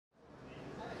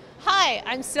Hi,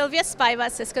 I'm Silvia Spiva,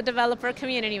 Cisco Developer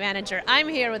Community Manager. I'm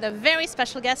here with a very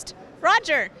special guest,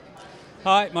 Roger.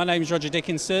 Hi, my name is Roger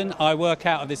Dickinson. I work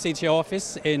out of the CTO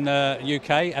office in the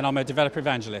UK and I'm a developer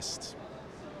evangelist.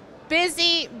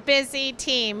 Busy, busy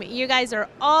team. You guys are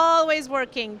always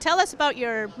working. Tell us about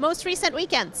your most recent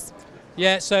weekends.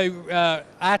 Yeah, so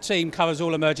our team covers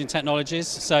all emerging technologies,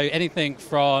 so anything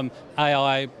from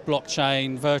AI,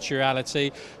 blockchain, virtual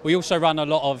reality. We also run a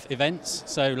lot of events,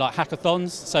 so like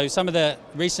hackathons. So some of the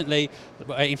recently,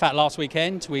 in fact last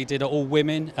weekend, we did an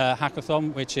all-women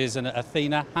hackathon, which is an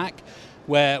Athena hack,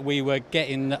 where we were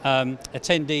getting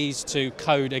attendees to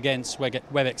code against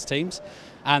WebEx teams.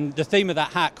 And the theme of that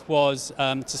hack was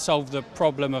to solve the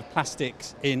problem of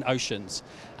plastics in oceans.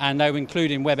 And they were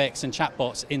including WebEx and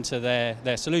chatbots into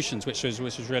their solutions, which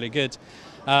was really good.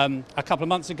 A couple of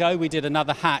months ago, we did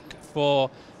another hack for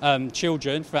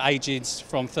children for ages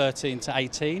from 13 to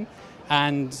 18.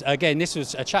 And again, this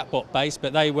was a chatbot based,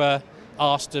 but they were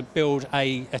asked to build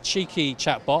a cheeky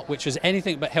chatbot, which was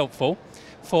anything but helpful,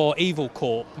 for Evil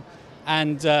Corp.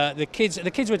 And the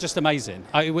kids were just amazing.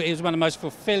 It was one of the most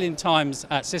fulfilling times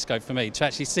at Cisco for me to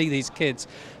actually see these kids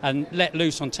and let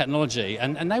loose on technology.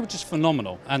 And they were just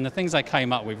phenomenal. And the things they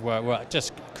came up with were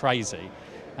just crazy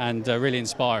and really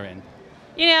inspiring.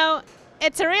 You know,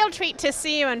 it's a real treat to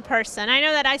see you in person. I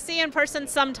know that I see you in person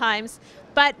sometimes,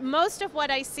 but most of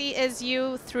what I see is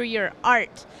you through your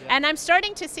art. Yeah. And I'm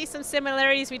starting to see some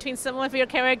similarities between some of your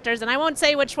characters, and I won't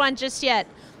say which one just yet.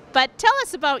 But tell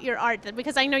us about your art,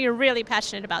 because I know you're really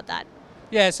passionate about that.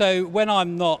 Yeah, so when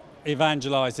I'm not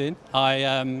evangelizing,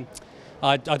 I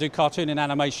do cartoon and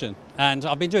animation. And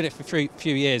I've been doing it for a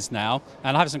few years now.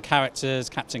 And I have some characters,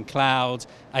 Captain Cloud,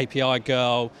 API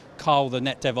Girl, Carl the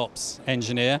Net DevOps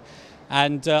engineer.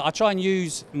 And I try and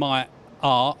use my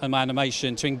art and my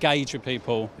animation to engage with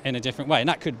people in a different way, and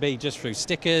that could be just through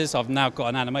stickers. I've now got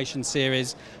an animation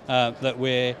series that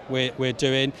we're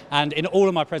doing, and in all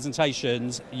of my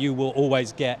presentations you will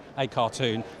always get a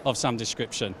cartoon of some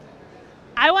description.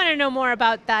 I want to know more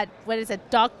about that. What is it?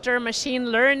 Dr.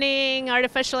 Machine Learning,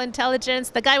 Artificial Intelligence,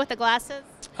 the guy with the glasses?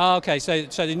 Oh, okay, so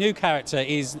the new character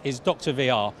is Dr.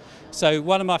 VR. So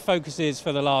one of my focuses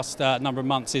for the last number of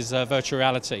months is virtual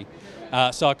reality.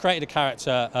 So I created a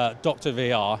character, Dr.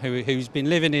 VR, who's been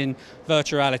living in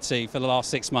virtual reality for the last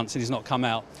 6 months and he's not come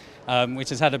out, which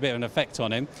has had a bit of an effect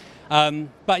on him.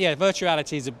 But yeah, virtual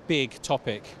reality is a big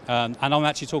topic, and I'm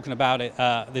actually talking about it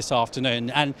this afternoon.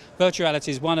 And virtual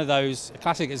reality is one of those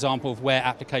classic examples of where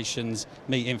applications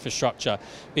meet infrastructure,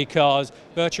 because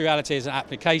virtual reality as an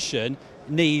application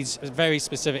needs very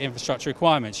specific infrastructure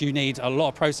requirements. You need a lot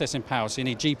of processing power, so you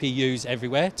need GPUs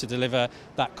everywhere to deliver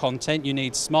that content. You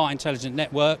need smart, intelligent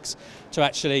networks to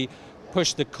actually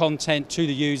push the content to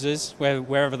the users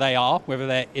wherever they are, whether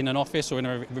they're in an office or in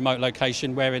a remote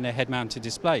location, wearing their head-mounted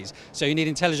displays. So you need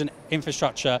intelligent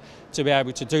infrastructure to be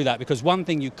able to do that, because one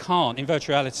thing you can't in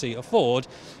virtual reality afford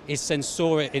is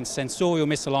sensorial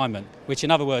misalignment, which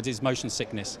in other words is motion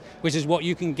sickness, which is what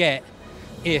you can get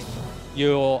if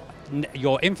your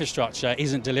infrastructure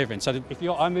isn't delivering. So if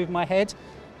I move my head,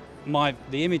 the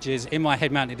images in my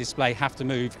head-mounted display have to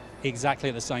move exactly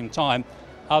at the same time,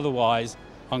 otherwise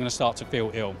I'm going to start to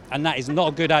feel ill. And that is not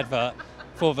a good advert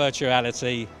for virtual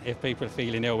reality if people are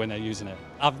feeling ill when they're using it.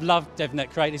 I've loved DevNet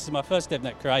Create. This is my first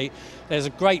DevNet Create. There's a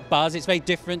great buzz. It's very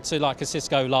different to like a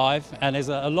Cisco Live, and there's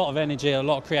a lot of energy, a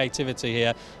lot of creativity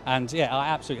here. And yeah, I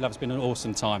absolutely love it. It's been an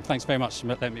awesome time. Thanks very much for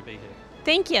letting me be here.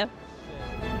 Thank you.